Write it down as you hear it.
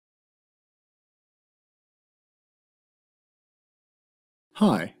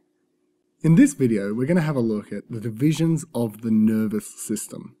Hi, in this video we're going to have a look at the divisions of the nervous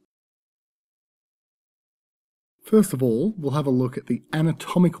system. First of all, we'll have a look at the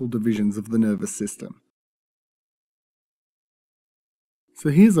anatomical divisions of the nervous system. So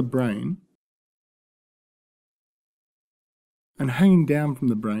here's a brain, and hanging down from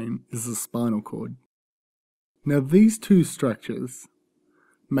the brain is the spinal cord. Now these two structures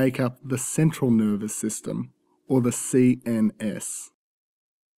make up the central nervous system, or the CNS.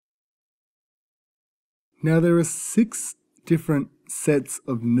 Now there are 6 different sets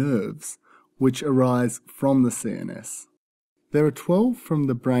of nerves which arise from the CNS. There are 12 from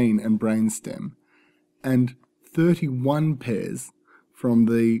the brain and brainstem, and 31 pairs from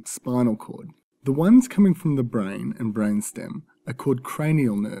the spinal cord. The ones coming from the brain and brainstem are called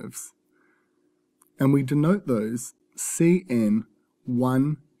cranial nerves, and we denote those CN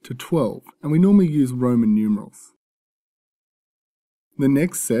 1 to 12, and we normally use Roman numerals. The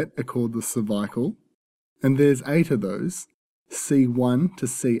next set are called the cervical, and there's 8 of those, C1 to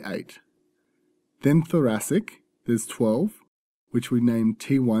C8. Then thoracic, there's 12, which we name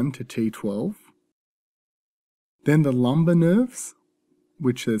T1 to T12. Then the lumbar nerves,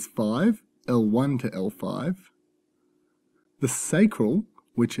 which there's 5, L1 to L5. The sacral,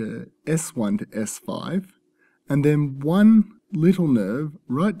 which are S1 to S5. And then one little nerve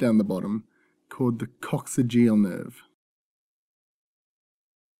right down the bottom called the coccygeal nerve.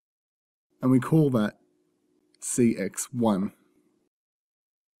 And we call that CX1.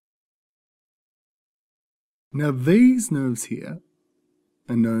 Now these nerves here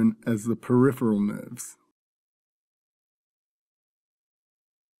are known as the peripheral nerves.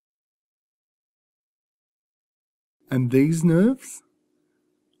 And these nerves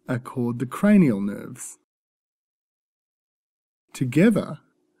are called the cranial nerves. Together,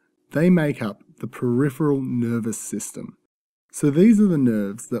 they make up the peripheral nervous system. So these are the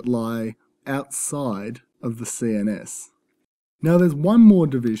nerves that lie outside of the CNS. Now there's one more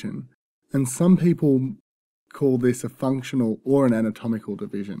division, and some people call this a functional or an anatomical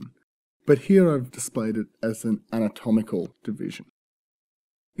division, but here I've displayed it as an anatomical division.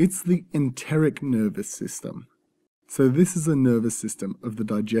 It's the enteric nervous system. So this is a nervous system of the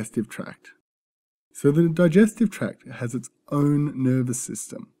digestive tract. So the digestive tract has its own nervous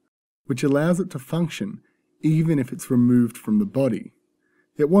system, which allows it to function even if it's removed from the body.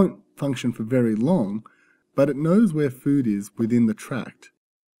 It won't function for very long, but it knows where food is within the tract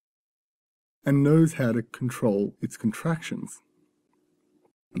and knows how to control its contractions.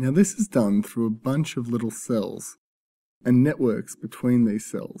 Now this is done through a bunch of little cells and networks between these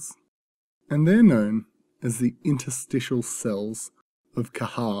cells, and they're known as the interstitial cells of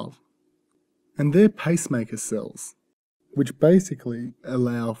Cajal. And they're pacemaker cells, which basically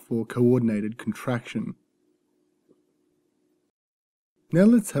allow for coordinated contraction. Now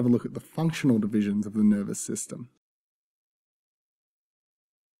let's have a look at the functional divisions of the nervous system.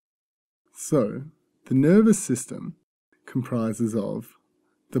 So, the nervous system comprises of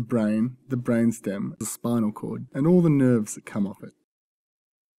the brain, the brainstem, the spinal cord, and all the nerves that come off it.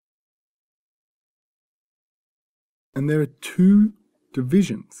 And there are 2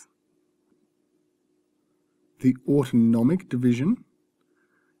 divisions: the autonomic division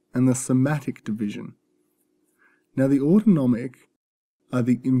and the somatic division. Now the autonomic are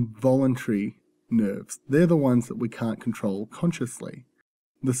the involuntary nerves. They're the ones that we can't control consciously.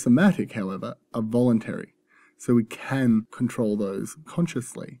 The somatic, however, are voluntary, so we can control those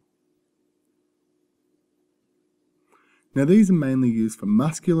consciously. Now these are mainly used for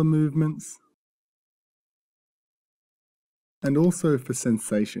muscular movements and also for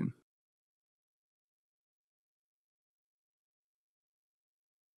sensation.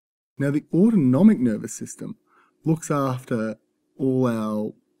 Now the autonomic nervous system looks after all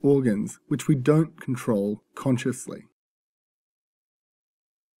our organs which we don't control consciously.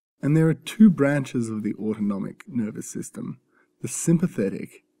 And there are 2 branches of the autonomic nervous system, the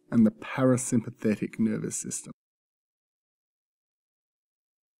sympathetic and the parasympathetic nervous system.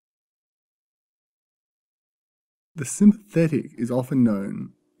 The sympathetic is often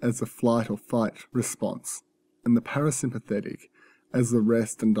known as the flight or fight response, and the parasympathetic as the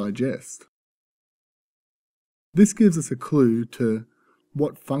rest and digest. This gives us a clue to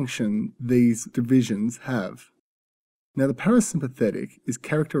what function these divisions have. Now the parasympathetic is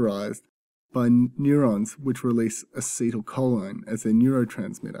characterized by neurons which release acetylcholine as their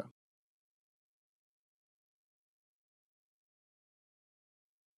neurotransmitter.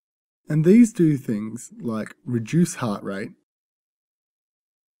 And these do things like reduce heart rate,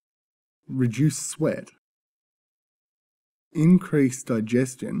 reduce sweat, increase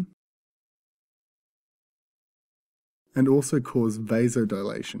digestion, and also cause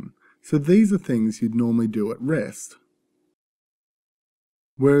vasodilation. So these are things you'd normally do at rest.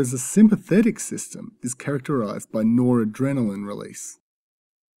 Whereas a sympathetic system is characterized by noradrenaline release,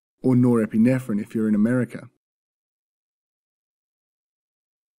 or norepinephrine if you're in America.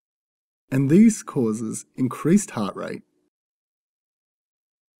 And these causes increased heart rate,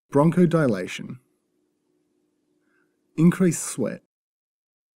 bronchodilation, increased sweat,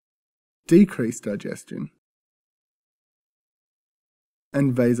 decreased digestion,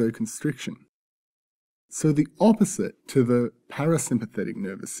 and vasoconstriction. So the opposite to the parasympathetic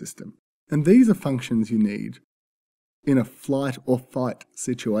nervous system. And these are functions you need in a flight or fight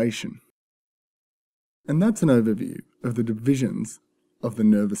situation. And that's an overview of the divisions of the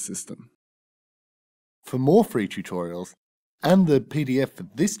nervous system. For more free tutorials and the PDF for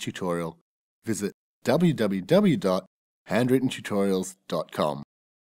this tutorial, visit www.handwrittentutorials.com.